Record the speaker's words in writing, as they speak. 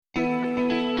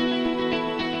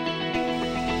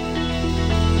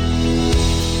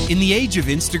In the age of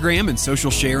Instagram and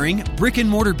social sharing, brick and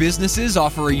mortar businesses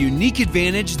offer a unique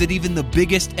advantage that even the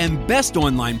biggest and best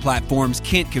online platforms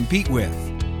can't compete with.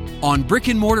 On Brick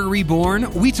and Mortar Reborn,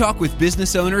 we talk with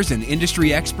business owners and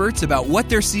industry experts about what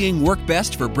they're seeing work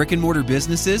best for brick and mortar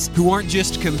businesses who aren't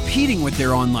just competing with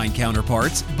their online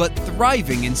counterparts, but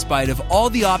thriving in spite of all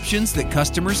the options that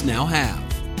customers now have.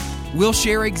 We'll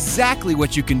share exactly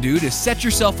what you can do to set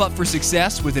yourself up for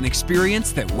success with an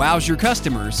experience that wows your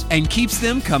customers and keeps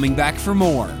them coming back for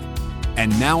more.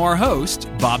 And now our host,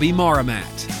 Bobby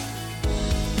Maramat.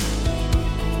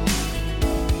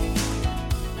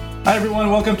 Hi everyone,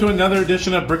 welcome to another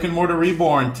edition of Brick and Mortar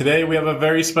Reborn. Today we have a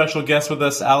very special guest with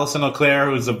us, Allison Auclair,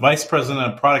 who is the Vice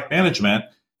President of Product Management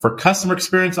for Customer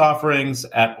Experience Offerings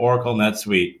at Oracle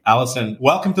NetSuite. Allison,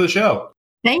 welcome to the show.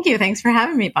 Thank you. Thanks for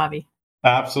having me, Bobby.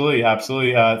 Absolutely.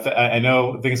 I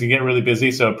know things can get really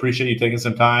busy, so appreciate you taking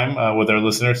some time with our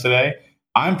listeners today.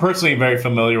 I'm personally very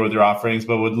familiar with your offerings,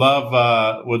 but would love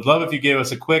if you gave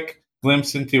us a quick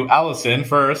glimpse into Allison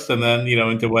first, and then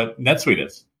into what NetSuite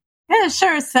is. Yeah,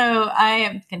 sure. So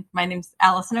my name's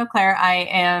Allison Auclair.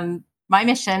 My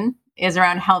mission is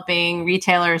around helping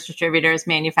retailers, distributors,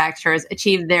 manufacturers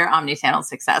achieve their omnichannel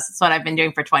success. It's what I've been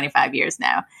doing for 25 years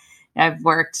now. I've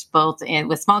worked both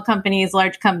with small companies,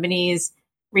 large companies,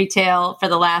 retail for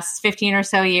the last 15 or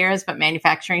so years, but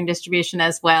manufacturing distribution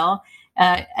as well,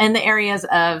 in the areas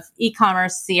of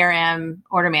e-commerce, CRM,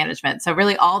 order management. So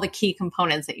really all the key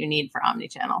components that you need for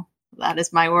omnichannel. That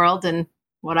is my world and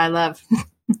what I love.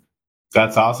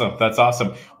 That's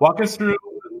awesome. Walk us through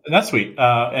NetSuite.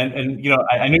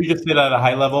 I know you just did it at a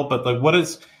high level, but like, what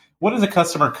does a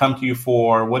customer come to you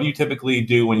for? What do you typically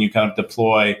do when you kind of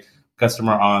deploy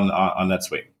customer on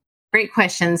NetSuite? Great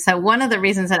question. So one of the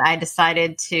reasons that I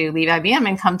decided to leave IBM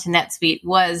and come to NetSuite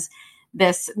was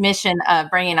this mission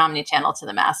of bringing omnichannel to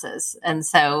the masses. And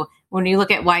so when you look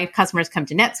at why customers come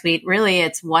to NetSuite, really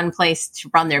it's one place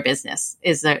to run their business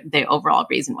is the overall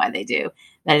reason why they do.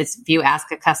 That is, if you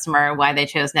ask a customer why they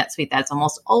chose NetSuite, that's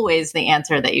almost always the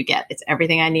answer that you get. It's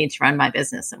everything I need to run my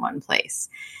business in one place.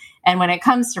 And when it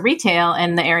comes to retail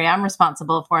and the area I'm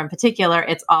responsible for in particular,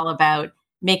 it's all about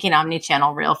making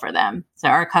omnichannel real for them. So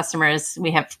our customers, we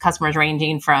have customers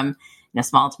ranging from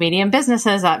small to medium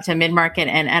businesses up to mid-market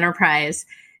and enterprise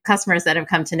customers that have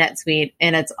come to NetSuite,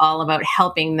 and it's all about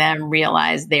helping them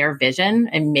realize their vision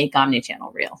and make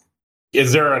omnichannel real.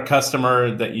 Is there a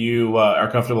customer that you are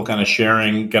comfortable kind of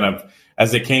sharing kind of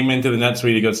as they came into the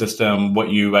NetSuite ecosystem, what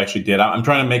you actually did? I'm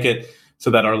trying to make it so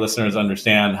that our listeners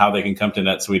understand how they can come to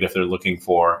NetSuite if they're looking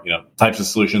for, types of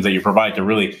solutions that you provide to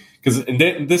really, because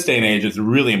in this day and age, it's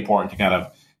really important to kind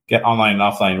of get online and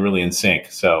offline really in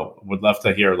sync. So would love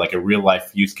to hear like a real life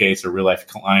use case or real life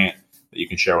client that you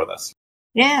can share with us.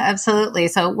 Yeah, absolutely.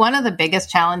 So one of the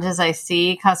biggest challenges I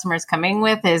see customers coming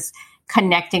with is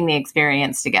connecting the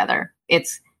experience together.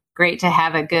 It's great to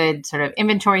have a good sort of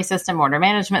inventory system, order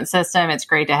management system. It's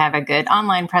great to have a good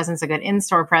online presence, a good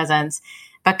in-store presence,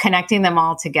 but connecting them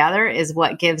all together is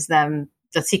what gives them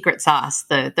the secret sauce,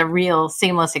 the real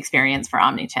seamless experience for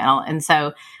omnichannel. And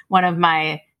so one of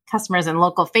my customers and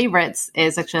local favorites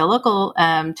is actually a local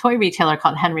toy retailer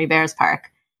called Henry Bears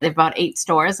Park. They have about 8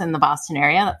 stores in the Boston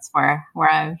area. That's where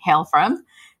I hail from.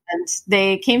 And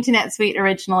they came to NetSuite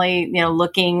originally,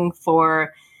 looking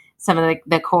for some of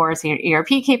the core ERP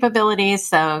capabilities.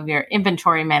 So your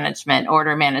inventory management,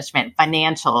 order management,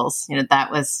 financials, that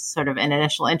was sort of an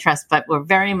initial interest, but we're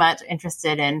very much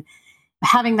interested in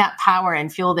having that power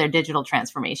and fuel their digital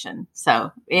transformation.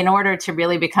 So in order to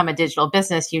really become a digital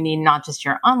business, you need not just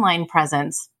your online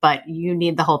presence, but you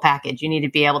need the whole package. You need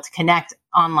to be able to connect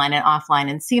online and offline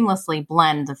and seamlessly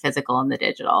blend the physical and the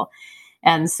digital.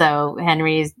 And so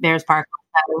Henry's Bears Park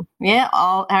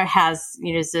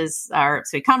uses our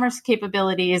Suite Commerce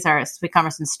capabilities, our Suite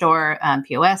Commerce and Store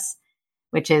POS,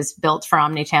 which is built for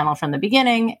omnichannel from the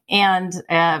beginning, and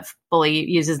fully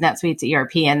uses NetSuite's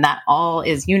ERP, and that all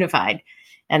is unified.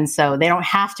 And so they don't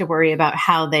have to worry about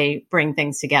how they bring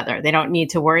things together. They don't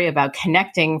need to worry about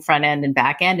connecting front end and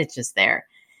back end. It's just there.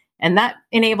 And that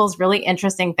enables really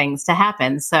interesting things to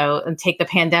happen. So take the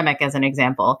pandemic as an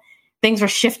example. Things were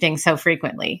shifting so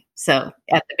frequently. So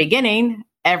at the beginning,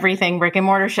 everything brick and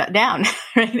mortar shut down,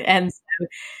 right? And so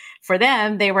for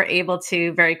them, they were able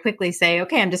to very quickly say,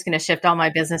 okay, I'm just going to shift all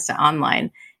my business to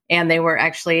online. And they were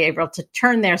actually able to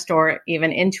turn their store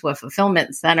even into a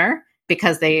fulfillment center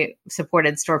because they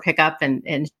supported store pickup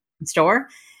and store.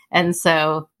 And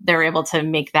so they were able to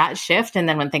make that shift. And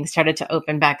then when things started to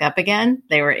open back up again,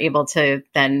 they were able to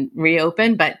then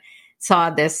reopen, but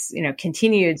saw this,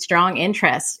 continued strong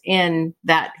interest in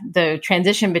that, the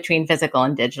transition between physical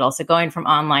and digital. So going from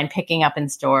online, picking up in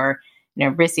store,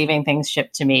 receiving things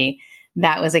shipped to me.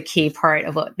 That was a key part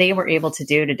of what they were able to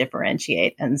do to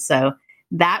differentiate. And so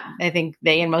that, I think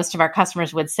they and most of our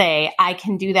customers would say, I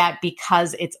can do that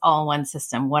because it's all one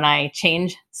system. When I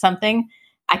change something,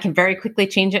 I can very quickly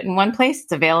change it in one place.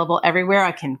 It's available everywhere.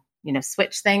 I can,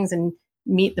 switch things and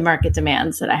meet the market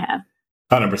demands that I have.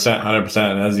 100%,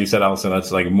 100%. And as you said, Allison,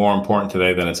 that's like more important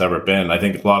today than it's ever been. I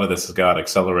think a lot of this has got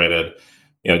accelerated,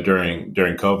 during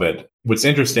COVID. What's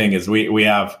interesting is we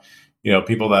have,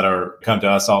 people that are come to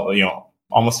us all,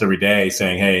 almost every day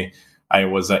saying, hey, I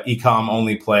was an e-com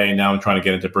only play. Now I'm trying to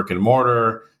get into brick and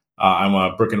mortar. I'm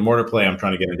a brick and mortar play. I'm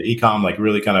trying to get into e-com, like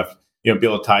really kind of, be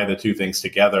able to tie the two things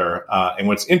together. And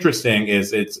what's interesting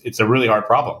is it's a really hard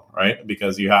problem, right?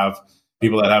 Because you have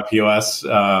people that have POSs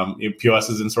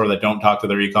in store that don't talk to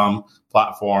their e-com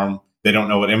platform. They don't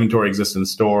know what inventory exists in the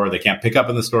store. They can't pick up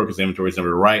in the store because the inventory is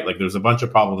never right. Like there's a bunch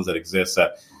of problems that exist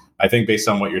that I think based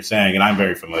on what you're saying, and I'm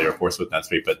very familiar, of course, with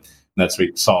NetSuite, but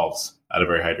NetSuite solves at a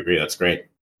very high degree. That's great.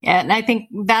 Yeah, and I think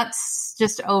that's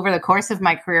just over the course of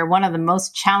my career, one of the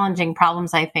most challenging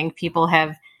problems I think people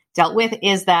have dealt with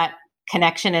is that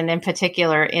connection, and in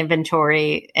particular,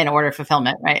 inventory and order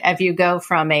fulfillment, right? If you go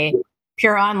from a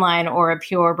pure online or a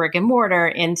pure brick and mortar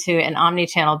into an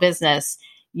omni-channel business,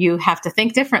 you have to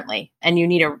think differently, and you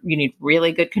need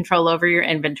really good control over your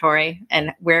inventory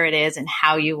and where it is and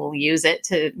how you will use it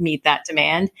to meet that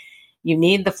demand. You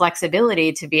need the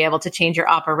flexibility to be able to change your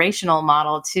operational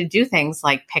model to do things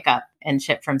like pick up and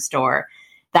ship from store.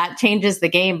 That changes the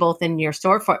game both in your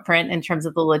store footprint in terms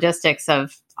of the logistics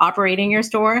of operating your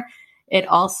store. It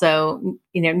also,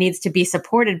 needs to be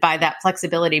supported by that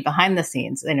flexibility behind the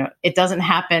scenes. It doesn't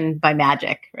happen by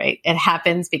magic, right? It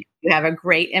happens because you have a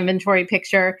great inventory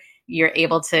picture. You're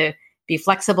able to be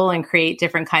flexible and create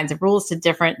different kinds of rules to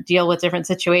deal with different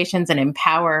situations and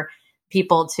empower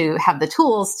people to have the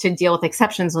tools to deal with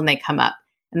exceptions when they come up.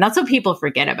 And that's what people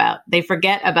forget about. They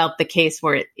forget about the case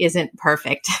where it isn't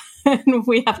perfect. And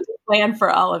we have to plan for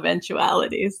all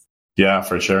eventualities. Yeah,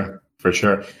 for sure. For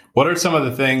sure. What are some of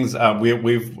the things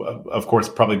we've, of course,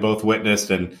 probably both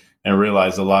witnessed and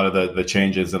realized a lot of the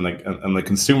changes on the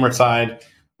consumer side,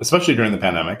 especially during the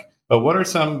pandemic. But what are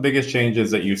some biggest changes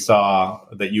that you saw,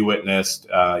 that you witnessed,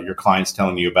 your clients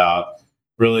telling you about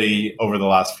really over the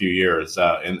last few years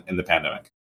in the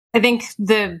pandemic? I think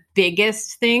the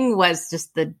biggest thing was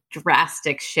just the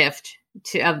drastic shift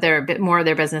of their bit more of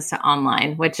their business to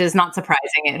online, which is not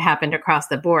surprising. It happened across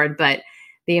the board, but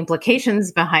the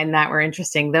implications behind that were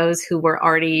interesting. Those who were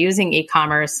already using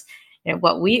e-commerce,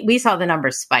 what we saw the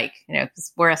numbers spike.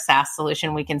 Because we're a SaaS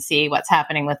solution, we can see what's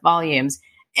happening with volumes.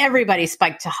 Everybody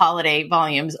spiked to holiday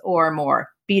volumes or more,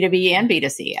 B2B and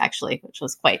B2C actually, which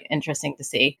was quite interesting to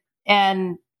see.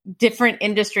 And different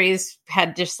industries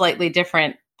had just slightly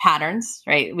different patterns,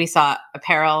 right? We saw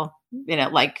apparel,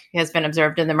 like has been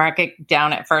observed in the market,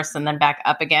 down at first and then back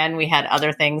up again. We had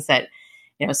other things that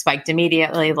spiked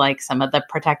immediately, like some of the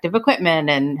protective equipment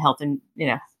and health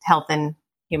and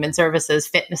human services,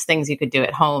 fitness things you could do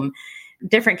at home.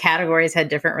 Different categories had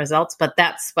different results, but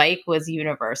that spike was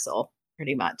universal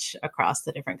pretty much across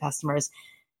the different customers.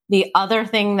 The other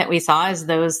thing that we saw is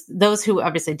those who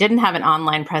obviously didn't have an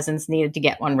online presence needed to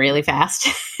get one really fast.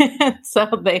 So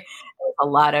there was a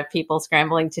lot of people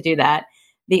scrambling to do that.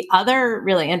 The other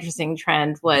really interesting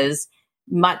trend was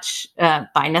much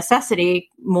by necessity,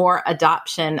 more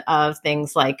adoption of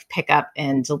things like pickup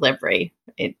and delivery,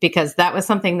 because that was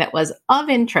something that was of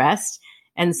interest.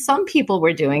 And some people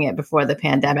were doing it before the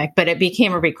pandemic, but it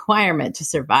became a requirement to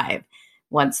survive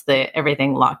once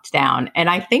everything locked down. And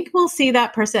I think we'll see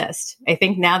that persist. I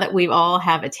think now that we all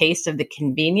have a taste of the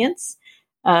convenience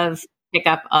of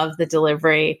pickup, of the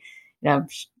delivery,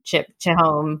 ship to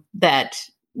home, that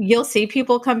you'll see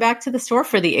people come back to the store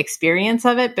for the experience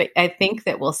of it. But I think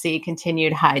that we'll see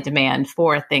continued high demand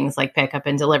for things like pickup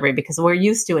and delivery because we're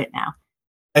used to it now.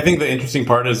 I think the interesting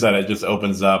part is that it just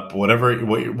opens up whatever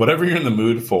you're in the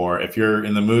mood for. If you're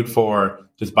in the mood for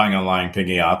just buying online,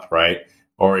 picking up, right?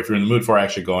 Or if you're in the mood for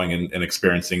actually going and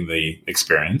experiencing the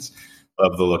experience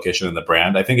of the location and the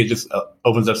brand, I think it just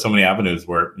opens up so many avenues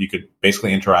where you could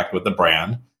basically interact with the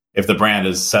brand. If the brand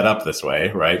is set up this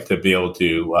way, right, to be able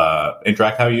to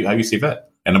interact how you see fit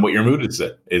and what your mood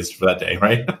is for that day,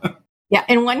 right? Yeah,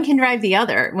 and one can drive the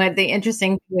other. What the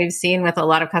interesting thing we've seen with a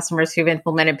lot of customers who've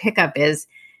implemented pickup is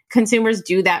consumers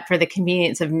do that for the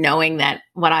convenience of knowing that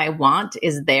what I want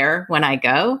is there when I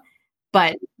go.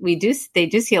 But they do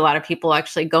see a lot of people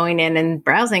actually going in and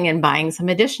browsing and buying some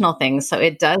additional things. So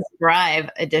it does drive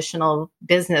additional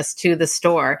business to the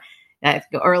store.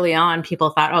 Early on,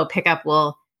 people thought, pickup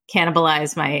will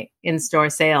cannibalize my in-store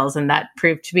sales. And that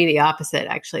proved to be the opposite,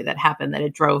 actually, that happened, that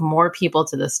it drove more people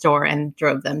to the store and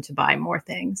drove them to buy more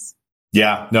things.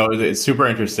 Yeah, no, it's super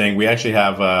interesting. We actually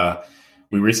have,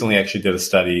 we recently actually did a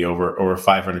study over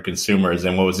 500 consumers.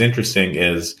 And what was interesting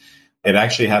is it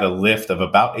actually had a lift of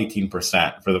about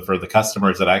 18% for the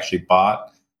customers that actually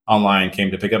bought online,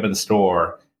 came to pick up in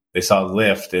store. They saw a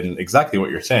lift in exactly what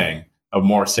you're saying, of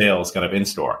more sales kind of in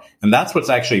store. And that's what's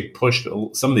actually pushed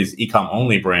some of these e-com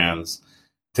only brands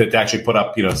to actually put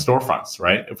up, storefronts,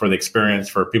 right? For the experience,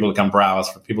 for people to come browse,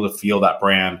 for people to feel that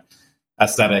brand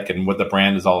aesthetic and what the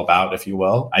brand is all about, if you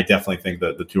will. I definitely think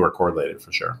that the two are correlated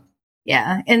for sure.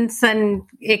 Yeah. And then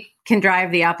it can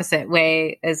drive the opposite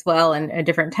way as well, and a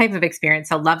different type of experience.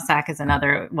 So Lovesac is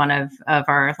another one of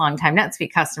our longtime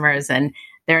NetSuite customers. And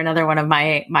they're another one of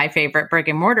my favorite brick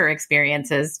and mortar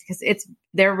experiences, because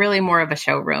they're really more of a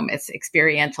showroom. It's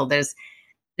experiential. There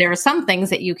are some things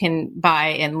that you can buy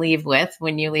and leave with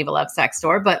when you leave a Lovesac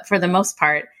store, but for the most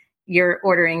part, you're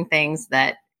ordering things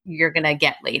that you're going to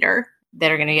get later,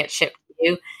 that are going to get shipped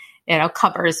to you.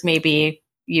 Covers maybe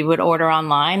you would order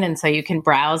online, and so you can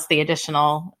browse the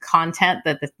additional content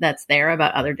that's there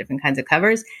about other different kinds of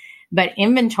covers. But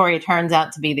inventory turns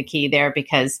out to be the key there,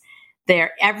 because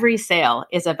every sale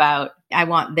is about, I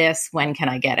want this, when can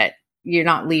I get it? You're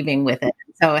not leaving with it.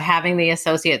 So having the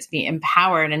associates be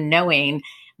empowered and knowing,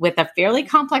 with a fairly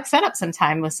complex setup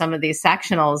sometimes with some of these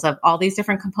sectionals of all these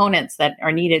different components that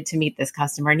are needed to meet this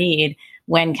customer need,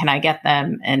 when can I get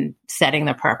them, and setting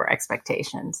the proper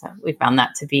expectations. So we found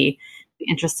that to be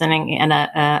interesting and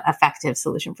a effective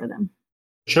solution for them.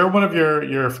 Share one of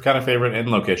your kind of favorite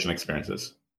in-location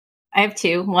experiences. I have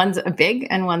two. One's a big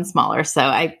and one smaller. So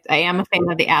I am a fan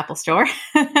of the Apple Store.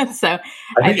 So I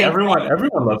think everyone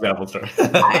loves the Apple Store.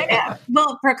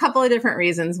 Well, for a couple of different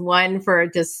reasons. One, for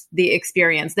just the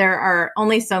experience. There are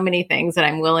only so many things that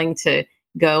I'm willing to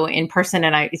go in person,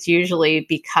 and it's usually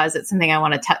because it's something I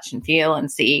want to touch and feel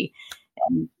and see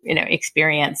and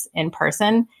experience in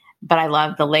person. But I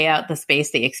love the layout, the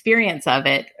space, the experience of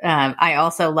it. I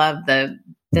also love that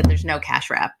there's no cash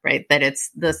wrap, right? That it's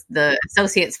the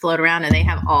associates float around and they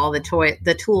have all the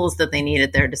tools that they need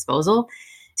at their disposal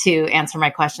to answer my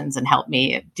questions and help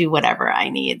me do whatever I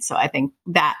need. So I think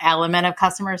that element of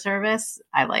customer service,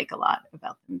 I like a lot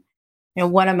about them.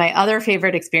 One of my other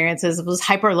favorite experiences was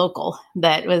hyperlocal.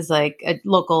 That was like a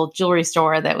local jewelry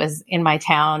store that was in my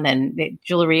town, and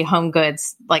jewelry, home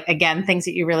goods, like, again, things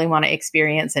that you really want to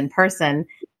experience in person.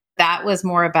 That was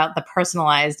more about the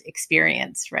personalized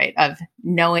experience, right? Of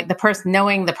knowing the person,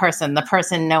 the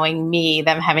person knowing me,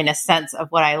 them having a sense of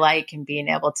what I like and being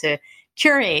able to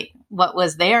curate what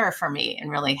was there for me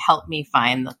and really help me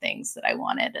find the things that I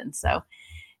wanted. And so,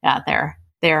 yeah,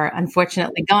 they're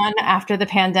unfortunately gone after the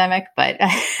pandemic, but I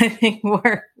think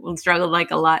we'll struggle like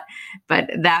a lot.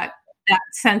 But that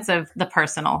sense of the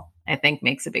personal, I think,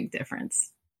 makes a big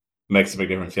difference. Makes a big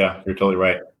difference. Yeah, you're totally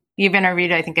right. You've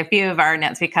interviewed, I think, a few of our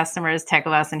NetSuite customers,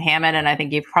 Techolas and Hammond, and I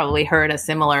think you've probably heard a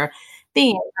similar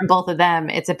theme from both of them.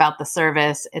 It's about the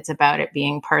service. It's about it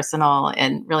being personal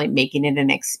and really making it an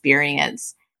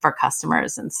experience for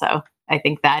customers. And so I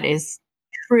think that is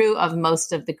true of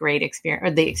most of the great experience,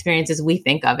 or the experiences we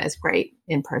think of as great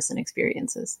in-person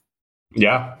experiences.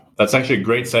 Yeah, that's actually a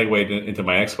great segue into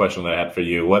my next question that I had for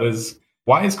you.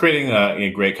 Why is creating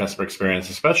a great customer experience,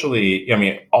 especially,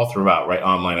 all throughout, right,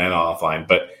 online and offline,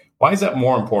 but why is that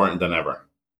more important than ever?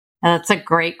 That's a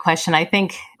great question. I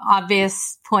think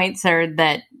obvious points are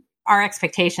that our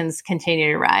expectations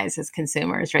continue to rise as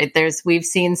consumers, right? We've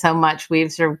seen so much.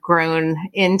 We've sort of grown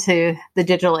into the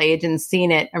digital age and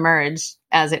seen it emerge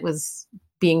as it was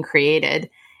being created.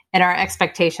 And our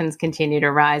expectations continue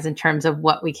to rise in terms of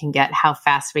what we can get, how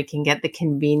fast we can get, the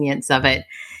convenience of it.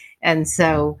 And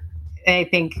so I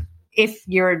think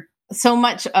so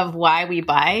much of why we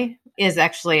buy is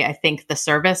actually, I think, the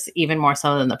service, even more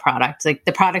so than the product. Like,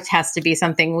 the product has to be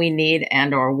something we need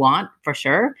and or want for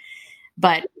sure.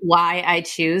 But why I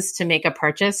choose to make a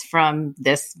purchase from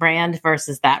this brand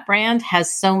versus that brand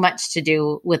has so much to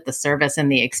do with the service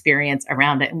and the experience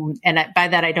around it. And by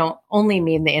that, I don't only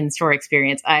mean the in-store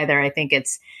experience either. I think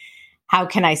it's, how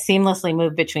can I seamlessly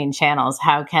move between channels?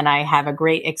 How can I have a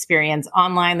great experience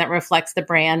online that reflects the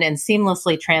brand and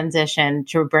seamlessly transition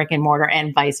to brick and mortar,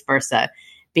 and vice versa?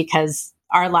 Because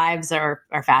our lives are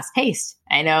fast paced.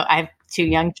 I know I have 2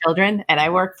 young children and I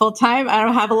work full time. I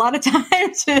don't have a lot of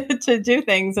time to do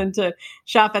things and to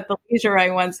shop at the leisure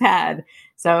I once had.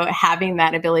 So having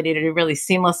that ability to really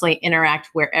seamlessly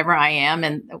interact wherever I am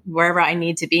and wherever I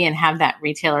need to be, and have that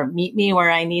retailer meet me where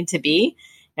I need to be,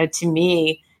 to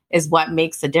me, is what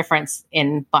makes the difference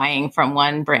in buying from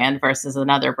one brand versus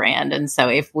another brand. And so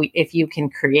if you can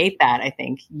create that, I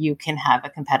think you can have a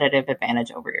competitive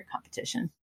advantage over your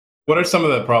competition. What are some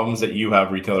of the problems that you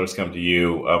have retailers come to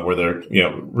you where they're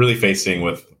really facing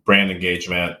with brand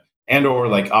engagement and or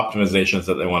like optimizations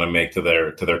that they want to make to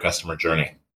their customer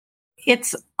journey?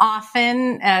 It's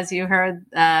often, as you heard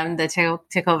the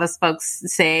Tecova folks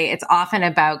say, it's often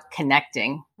about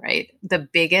connecting, right? The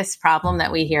biggest problem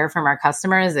that we hear from our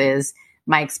customers is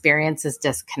my experience is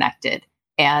disconnected.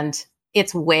 And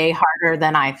it's way harder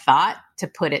than I thought to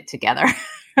put it together,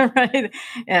 right?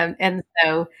 And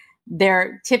so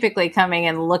they're typically coming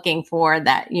and looking for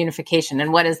that unification.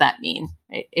 And what does that mean?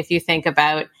 Right? If you think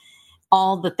about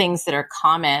all the things that are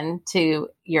common to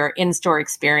your in-store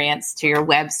experience, to your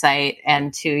website,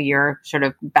 and to your sort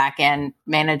of back-end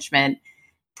management,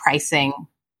 pricing,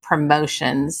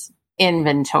 promotions,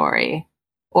 inventory,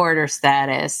 order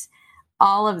status,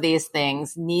 all of these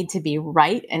things need to be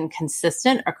right and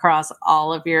consistent across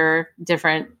all of your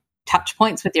different touch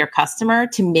points with your customer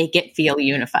to make it feel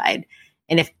unified.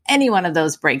 And if any one of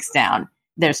those breaks down,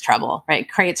 there's trouble, right?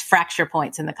 It creates fracture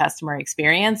points in the customer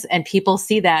experience, and people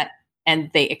see that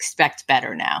and they expect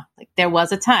better now. Like there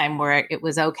was a time where it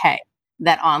was okay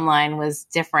that online was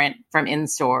different from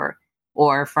in-store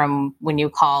or from when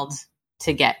you called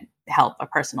to get help, a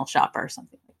personal shopper or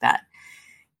something like that.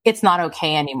 It's not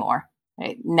okay anymore.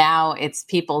 Right? Now it's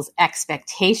people's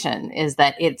expectation is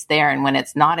that it's there. And when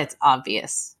it's not, it's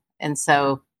obvious. And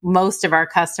so most of our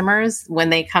customers,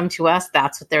 when they come to us,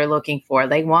 that's what they're looking for.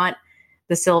 They want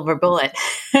the silver bullet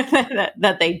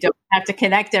that they don't have to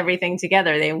connect everything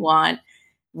together. They want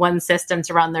one system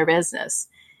to run their business,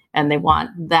 and they want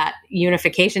that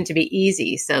unification to be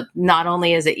easy. So not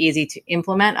only is it easy to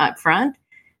implement up front,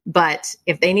 but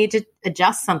if they need to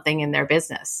adjust something in their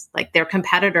business, like their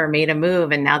competitor made a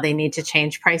move and now they need to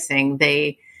change pricing,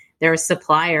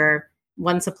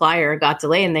 one supplier got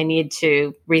delayed and they need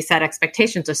to reset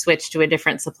expectations or switch to a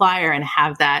different supplier and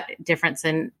have that difference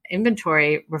in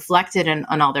inventory reflected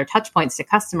on all their touch points to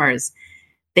customers.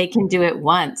 They can do it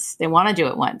once. They want to do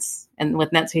it once. And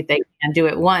with NetSuite, they can do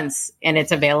it once and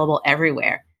it's available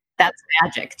everywhere. That's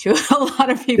magic to a lot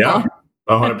of people. Yeah,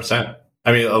 100%.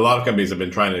 I mean, a lot of companies have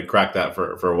been trying to crack that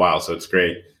for a while. So it's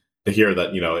great to hear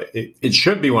that, it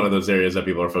should be one of those areas that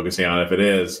people are focusing on. If it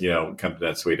is, come to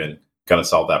NetSuite and kind of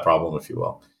solve that problem, if you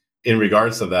will. In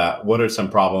regards to that, what are some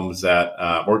problems that,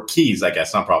 or keys, I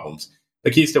guess, not problems,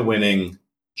 the keys to winning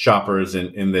shoppers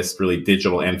in this really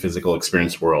digital and physical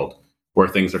experience world where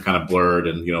things are kind of blurred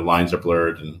and, lines are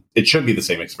blurred and it should be the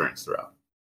same experience throughout?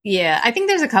 Yeah, I think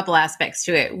there's a couple aspects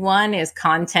to it. One is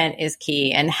content is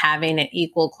key, and having an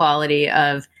equal quality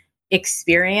of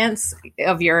experience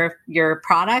of your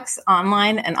products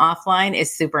online and offline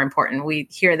is super important. We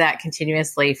hear that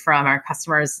continuously from our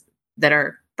customers that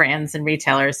are brands and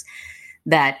retailers,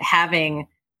 that having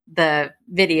the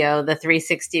video, the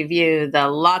 360 view, the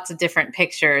lots of different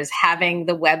pictures, having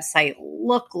the website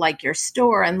look like your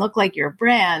store and look like your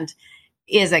brand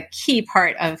is a key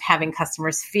part of having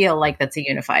customers feel like that's a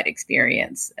unified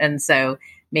experience. And so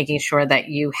making sure that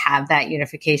you have that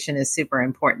unification is super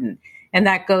important. And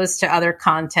that goes to other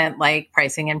content like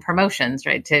pricing and promotions,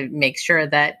 right? To make sure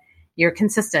that you're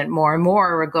consistent. More and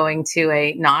more, we're going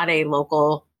to not a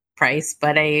local price,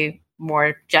 but a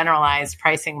more generalized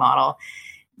pricing model.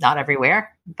 Not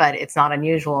everywhere, but it's not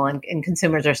unusual. And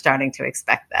consumers are starting to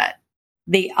expect that.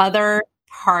 The other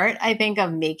part, I think,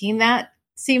 of making that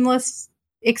seamless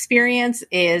experience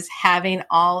is having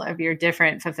all of your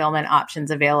different fulfillment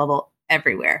options available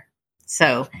everywhere.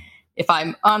 So if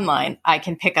I'm online, I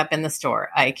can pick up in the store.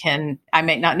 I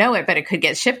might not know it, but it could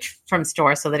get shipped from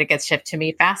store so that it gets shipped to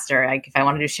me faster. If I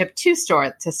want to do ship to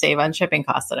store to save on shipping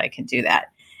costs, that I can do that.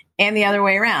 And the other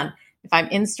way around, if I'm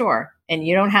in store and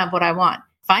you don't have what I want,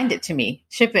 find it to me,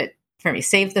 ship it for me,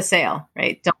 save the sale,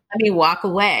 right? Don't let me walk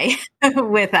away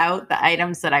without the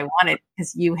items that I wanted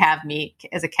because you have me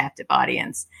as a captive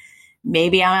audience.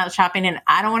 Maybe I'm out shopping and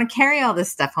I don't want to carry all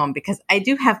this stuff home because I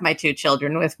do have my 2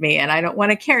 children with me and I don't want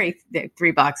to carry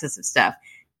 3 boxes of stuff.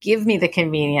 Give me the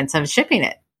convenience of shipping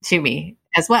it to me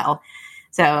as well.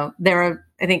 So there are,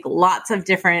 I think, lots of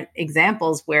different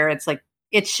examples where it's like,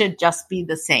 it should just be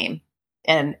the same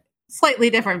and slightly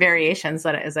different variations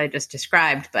that as I just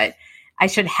described, but I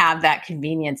should have that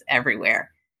convenience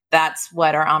everywhere. That's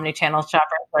what our omnichannel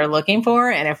shoppers are looking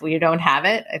for. And if we don't have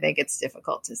it, I think it's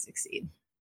difficult to succeed.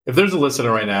 If there's a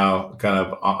listener right now kind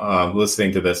of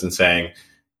listening to this and saying,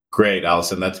 great,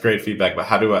 Allison, that's great feedback, but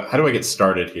how do I get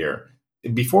started here?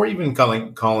 Before even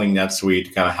calling NetSuite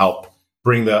to kind of help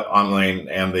bring the online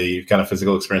and the kind of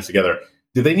physical experience together,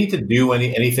 Do they need to do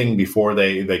anything before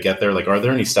they get there? Like, are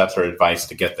there any steps or advice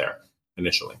to get there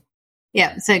initially?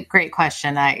 Yeah, it's a great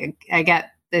question. I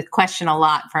get the question a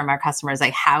lot from our customers,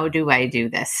 like, how do I do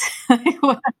this?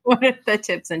 What are the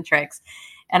tips and tricks?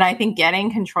 And I think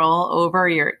getting control over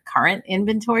your current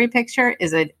inventory picture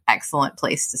is an excellent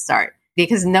place to start,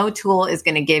 because no tool is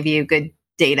going to give you good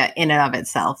data in and of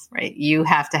itself, right? You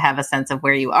have to have a sense of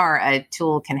where you are. A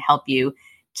tool can help you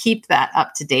keep that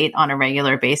up to date on a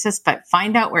regular basis, but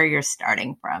find out where you're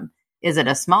starting from. Is it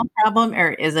a small problem or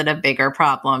is it a bigger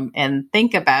problem? And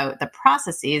think about the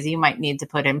processes you might need to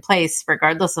put in place,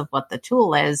 regardless of what the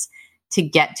tool is, to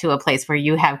get to a place where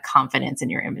you have confidence in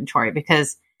your inventory,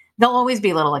 because there'll always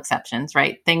be little exceptions,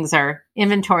 right?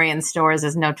 Inventory in stores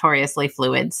is notoriously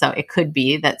fluid. So it could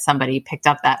be that somebody picked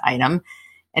up that item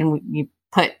and you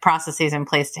put processes in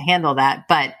place to handle that.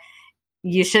 But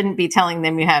you shouldn't be telling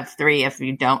them you have 3 if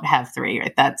you don't have 3,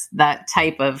 right? That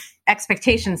type of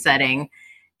expectation setting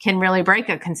can really break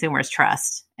a consumer's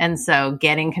trust. And so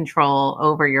getting control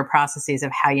over your processes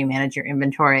of how you manage your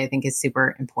inventory, I think, is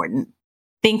super important.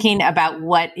 Thinking about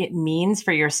what it means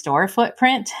for your store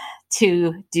footprint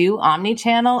to do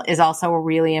omnichannel is also a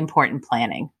really important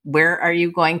planning. Where are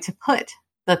you going to put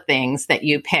the things that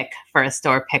you pick for a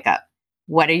store pickup?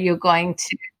 How are you going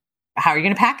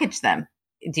to package them?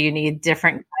 Do you need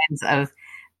different kinds of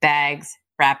bags,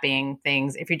 wrapping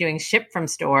things? If you're doing ship from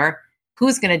store,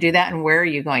 who's going to do that and where are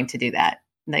you going to do that?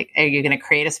 Like, are you going to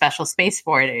create a special space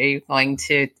for it? Are you going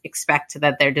to expect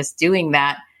that they're just doing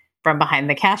that from behind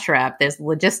the cash wrap? There's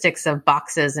logistics of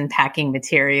boxes and packing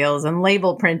materials and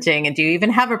label printing. And do you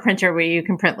even have a printer where you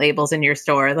can print labels in your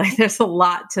store? Like, there's a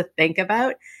lot to think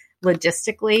about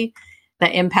logistically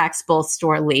that impacts both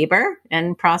store labor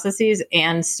and processes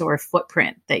and store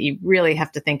footprint that you really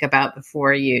have to think about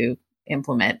before you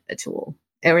implement a tool,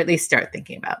 or at least start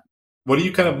thinking about. What are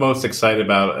you kind of most excited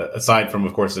about, aside from,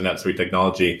 of course, the NetSuite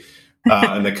technology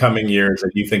in the coming years,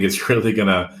 that you think is really going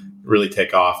to really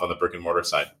take off on the brick and mortar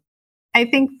side? I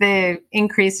think the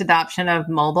increased adoption of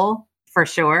mobile, for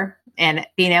sure, and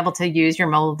being able to use your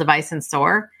mobile device in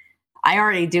store. I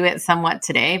already do it somewhat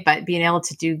today, but being able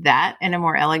to do that in a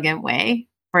more elegant way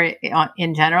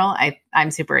in general,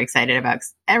 I'm super excited about,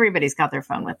 because everybody's got their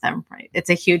phone with them, right? It's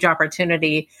a huge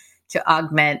opportunity to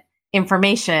augment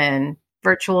information,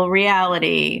 virtual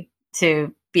reality,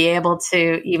 to be able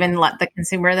to even let the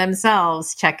consumer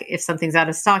themselves check if something's out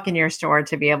of stock in your store,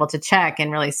 to be able to check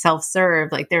and really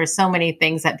self-serve. Like, there are so many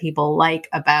things that people like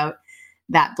about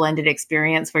that blended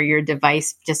experience where your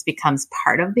device just becomes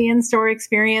part of the in-store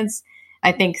experience.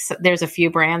 I think there's a few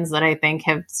brands that I think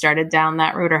have started down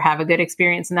that route or have a good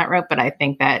experience in that route, but I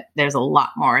think that there's a lot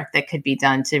more that could be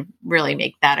done to really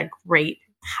make that a great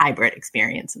hybrid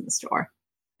experience in the store.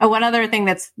 One other thing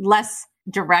that's less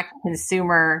direct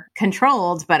consumer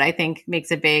controlled, but I think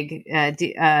makes a big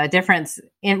difference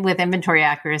with inventory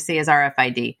accuracy, is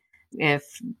RFID. If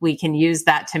we can use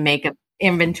that to make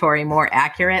inventory more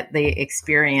accurate, the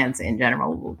experience in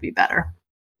general will be better.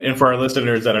 And for our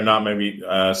listeners that are not maybe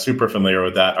super familiar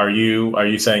with that, are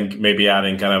you saying maybe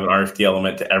adding kind of an RFID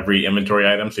element to every inventory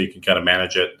item so you can kind of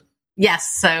manage it?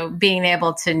 Yes. So being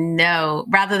able to know,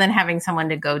 rather than having someone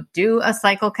to go do a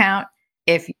cycle count,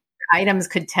 if items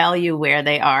could tell you where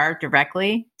they are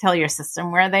directly, tell your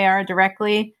system where they are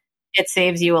directly, it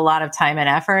saves you a lot of time and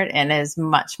effort and is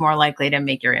much more likely to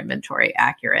make your inventory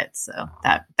accurate. So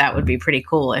that would be pretty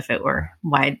cool if it were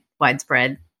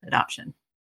widespread adoption.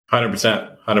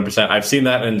 100%. I've seen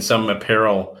that in some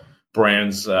apparel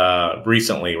brands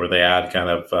recently, where they add kind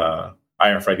of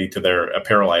RFID to their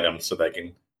apparel items so they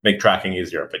can make tracking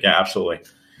easier. But yeah, absolutely.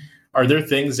 Are there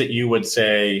things that you would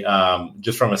say,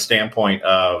 just from a standpoint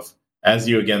of, as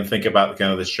you again think about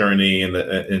kind of this journey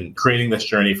and creating this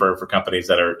journey for companies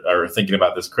that are thinking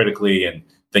about this critically and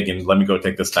thinking, let me go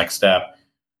take this next step,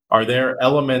 are there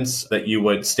elements that you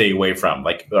would stay away from?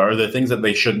 Like, are there things that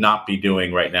they should not be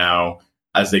doing right now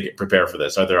as they prepare for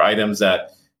this? Are there items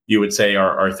that you would say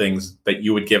are things that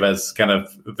you would give as kind of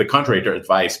the contrary to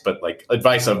advice, but like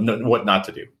advice of what not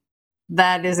to do?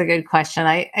 That is a good question.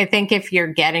 I think if you're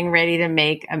getting ready to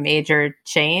make a major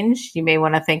change, you may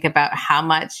want to think about how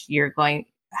much you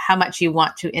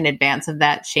want to, in advance of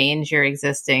that, change your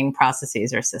existing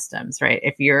processes or systems, right?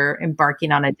 If you're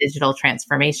embarking on a digital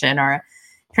transformation or a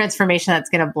transformation that's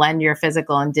going to blend your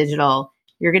physical and digital,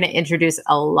 you're going to introduce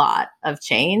a lot of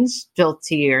change built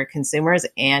to your consumers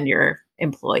and your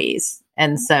employees.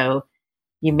 And so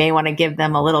you may want to give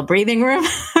them a little breathing room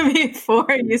before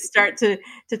you start to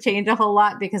change a whole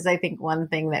lot, because I think one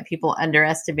thing that people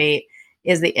underestimate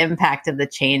is the impact of the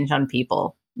change on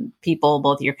people,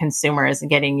 both your consumers, and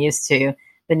getting used to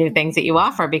the new things that you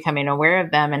offer, becoming aware of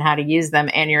them and how to use them,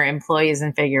 and your employees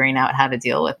and figuring out how to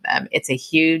deal with them. It's a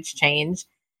huge change.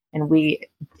 And we,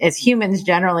 as humans,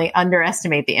 generally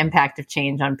underestimate the impact of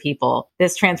change on people.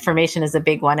 This transformation is a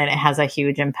big one, and it has a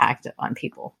huge impact on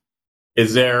people.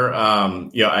 Is there,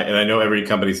 and I know every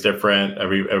company's different.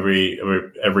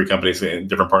 Every company's in a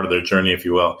different part of their journey, if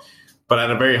you will. But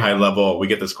at a very high level, we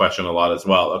get this question a lot as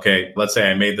well. Okay, let's say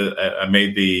I made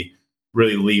the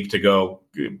really leap to go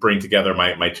bring together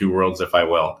my two worlds,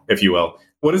 if you will.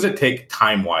 What does it take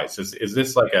time wise? Is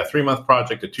this like a 3-month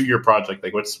project, a 2-year project?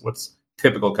 Like what's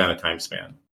typical kind of time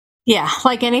span? Yeah,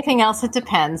 like anything else, it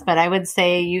depends. But I would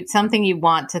say something you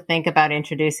want to think about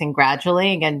introducing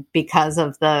gradually, again, because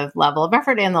of the level of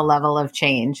effort and the level of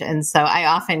change. And so I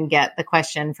often get the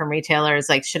question from retailers,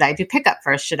 like, should I do pickup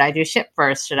first? Should I do ship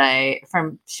first? Should I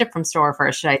ship from store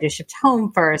first? Should I do shipped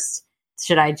home first?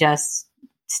 Should I just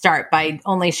start by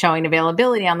only showing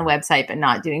availability on the website but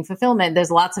not doing fulfillment? There's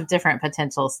lots of different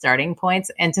potential starting points.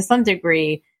 And to some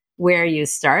degree, where you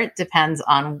start depends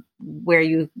on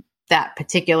where that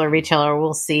particular retailer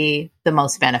will see the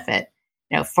most benefit.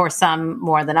 For some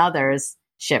more than others,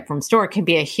 ship from store can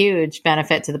be a huge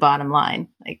benefit to the bottom line.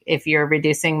 Like if you're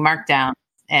reducing markdown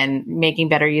and making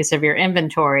better use of your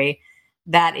inventory,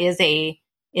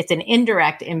 it's an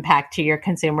indirect impact to your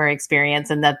consumer experience,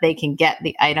 and that they can get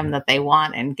the item that they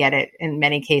want and get it in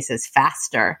many cases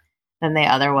faster than they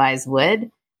otherwise would.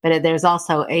 But there's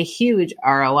also a huge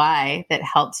ROI that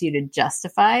helps you to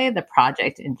justify the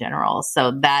project in general. So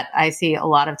that I see a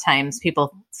lot of times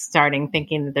people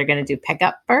thinking that they're going to do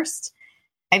pickup first.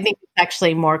 I think it's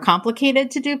actually more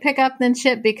complicated to do pickup than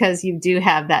ship, because you do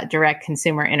have that direct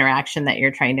consumer interaction that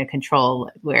you're trying to control,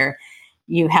 where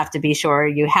you have to be sure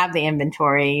you have the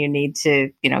inventory. You need to,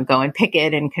 go and pick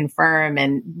it and confirm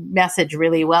and message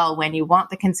really well when you want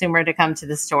the consumer to come to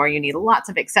the store. You need lots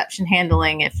of exception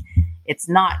handling if it's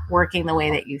not working the way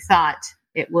that you thought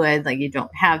it would, like you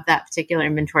don't have that particular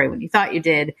inventory when you thought you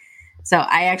did. So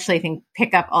I actually think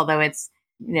pickup, although it's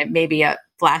maybe a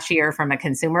flashier from a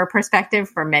consumer perspective,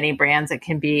 for many brands, it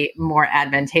can be more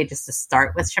advantageous to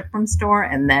start with ship from store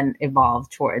and then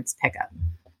evolve towards pickup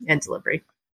and delivery.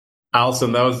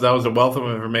 Allison, that was a wealth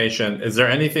of information. Is there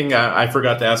anything I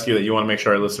forgot to ask you that you want to make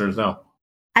sure our listeners know?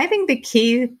 I think the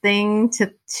key thing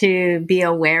to be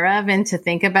aware of and to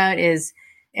think about is,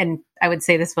 and I would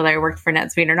say this whether I worked for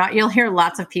NetSuite or not, you'll hear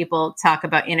lots of people talk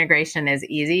about integration as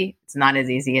easy. It's not as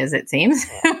easy as it seems.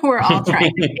 We're all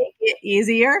trying to make it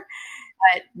easier,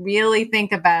 but really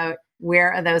think about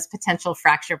where are those potential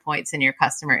fracture points in your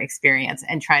customer experience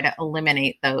and try to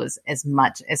eliminate those as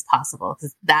much as possible,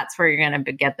 because that's where you're going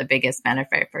to get the biggest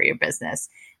benefit for your business.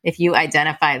 If you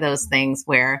identify those things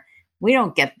where we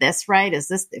don't get this right, if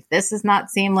this is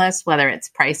not seamless, whether it's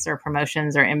price or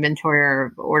promotions or inventory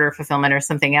or order fulfillment or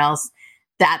something else,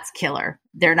 that's killer.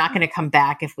 They're not going to come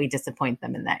back if we disappoint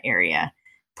them in that area.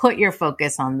 Put your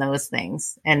focus on those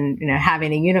things. And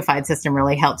having a unified system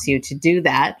really helps you to do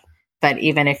that. But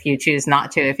even if you choose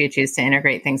not to, if you choose to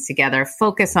integrate things together,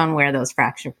 focus on where those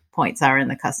fracture points are in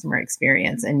the customer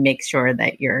experience and make sure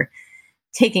that you're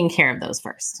taking care of those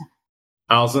first.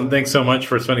 Allison, thanks so much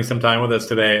for spending some time with us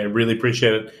today. I really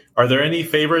appreciate it. Are there any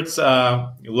favorites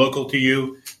local to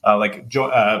you, like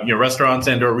your restaurants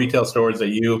and or retail stores that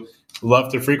you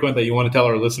love to frequent that you want to tell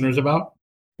our listeners about?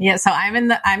 Yeah, so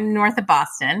I'm north of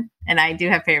Boston, and I do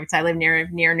have favorites. I live near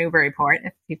Newburyport,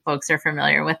 if you folks are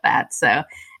familiar with that. So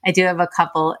I do have a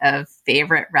couple of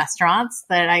favorite restaurants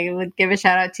that I would give a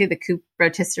shout out to. The Coop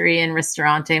Rotisserie and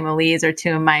Ristorante Molise are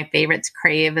two of my favorites.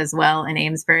 Crave as well in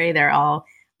Amesbury. They're all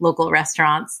local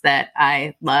restaurants that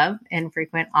I love and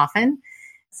frequent often.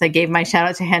 So I gave my shout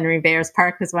out to Henry Bears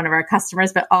Park, who's one of our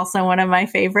customers, but also one of my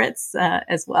favorites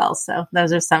as well. So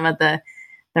those are some of the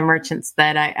merchants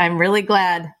that I'm really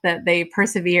glad that they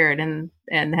persevered and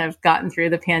have gotten through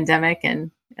the pandemic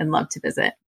and love to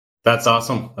visit. That's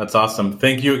awesome. That's awesome.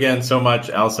 Thank you again so much,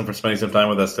 Allison, for spending some time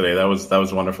with us today. That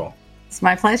was wonderful. It's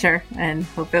my pleasure, and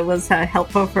hope it was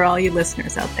helpful for all you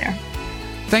listeners out there.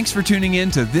 Thanks for tuning in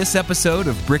to this episode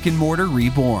of Brick and Mortar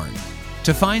Reborn.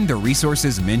 To find the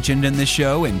resources mentioned in this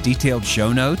show and detailed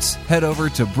show notes, head over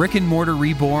to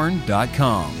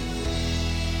brickandmortarreborn.com.